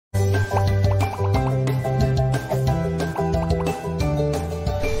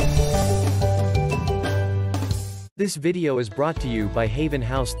This video is brought to you by Haven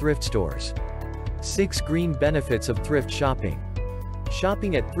House Thrift Stores. 6 Green Benefits of Thrift Shopping.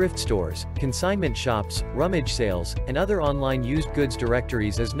 Shopping at thrift stores, consignment shops, rummage sales, and other online used goods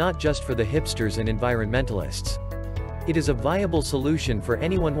directories is not just for the hipsters and environmentalists. It is a viable solution for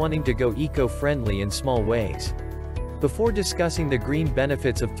anyone wanting to go eco-friendly in small ways. Before discussing the green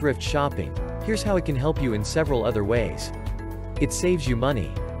benefits of thrift shopping, here's how it can help you in several other ways. It saves you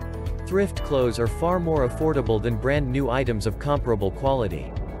money. Thrift clothes are far more affordable than brand new items of comparable quality.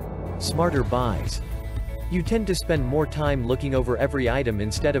 Smarter buys. You tend to spend more time looking over every item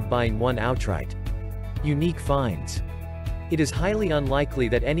instead of buying one outright. Unique finds. It is highly unlikely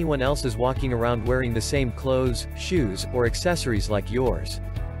that anyone else is walking around wearing the same clothes, shoes, or accessories like yours.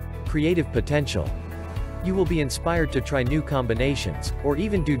 Creative potential. You will be inspired to try new combinations, or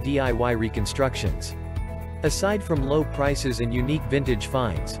even do DIY reconstructions. Aside from low prices and unique vintage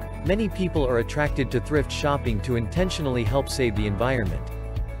finds, many people are attracted to thrift shopping to intentionally help save the environment.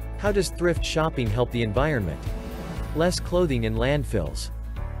 How does thrift shopping help the environment? Less clothing in landfills.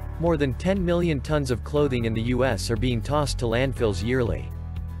 More than 10 million tons of clothing in the US are being tossed to landfills yearly.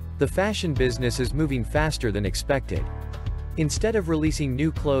 The fashion business is moving faster than expected. Instead of releasing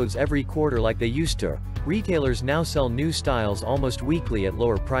new clothes every quarter like they used to, retailers now sell new styles almost weekly at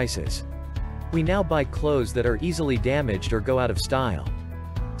lower prices. We now buy clothes that are easily damaged or go out of style.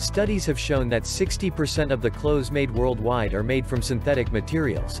 Studies have shown that 60% of the clothes made worldwide are made from synthetic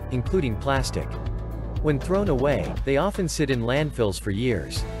materials, including plastic. When thrown away, they often sit in landfills for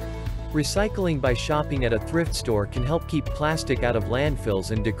years. Recycling by shopping at a thrift store can help keep plastic out of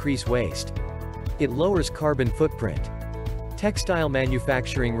landfills and decrease waste. It lowers carbon footprint. Textile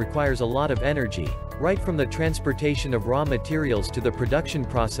manufacturing requires a lot of energy, right from the transportation of raw materials to the production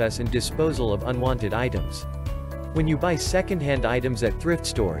process and disposal of unwanted items. When you buy secondhand items at thrift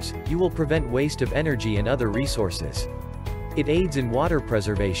stores, you will prevent waste of energy and other resources. It aids in water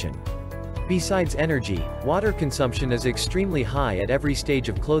preservation. Besides energy, water consumption is extremely high at every stage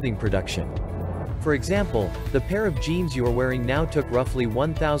of clothing production. For example, the pair of jeans you are wearing now took roughly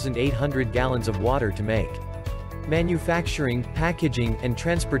 1,800 gallons of water to make. Manufacturing, packaging, and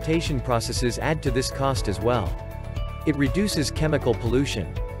transportation processes add to this cost as well. It reduces chemical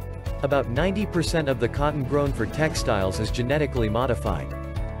pollution. About 90% of the cotton grown for textiles is genetically modified.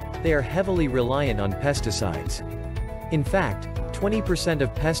 They are heavily reliant on pesticides. In fact, 20%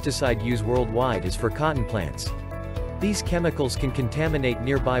 of pesticide use worldwide is for cotton plants. These chemicals can contaminate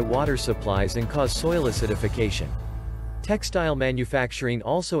nearby water supplies and cause soil acidification. Textile manufacturing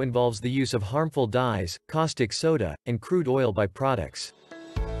also involves the use of harmful dyes, caustic soda, and crude oil byproducts.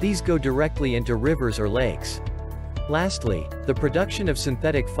 These go directly into rivers or lakes. Lastly, the production of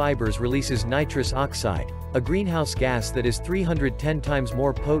synthetic fibers releases nitrous oxide, a greenhouse gas that is 310 times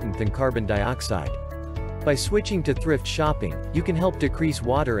more potent than carbon dioxide. By switching to thrift shopping, you can help decrease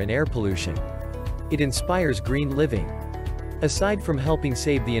water and air pollution. It inspires green living. Aside from helping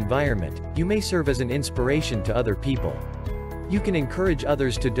save the environment, you may serve as an inspiration to other people. You can encourage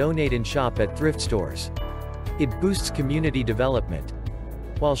others to donate and shop at thrift stores. It boosts community development.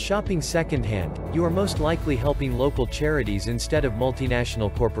 While shopping secondhand, you are most likely helping local charities instead of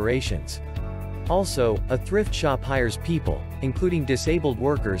multinational corporations. Also, a thrift shop hires people, including disabled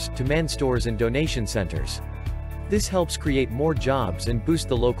workers, to man stores and donation centers. This helps create more jobs and boost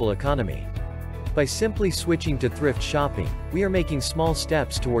the local economy. By simply switching to thrift shopping, we are making small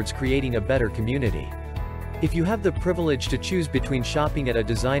steps towards creating a better community. If you have the privilege to choose between shopping at a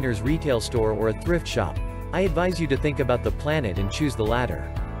designer's retail store or a thrift shop, I advise you to think about the planet and choose the latter.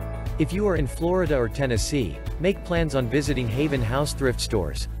 If you are in Florida or Tennessee, make plans on visiting Haven House Thrift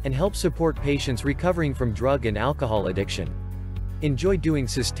Stores, and help support patients recovering from drug and alcohol addiction. Enjoy doing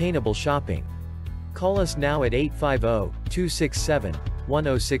sustainable shopping. Call us now at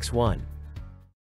 850-267-1061.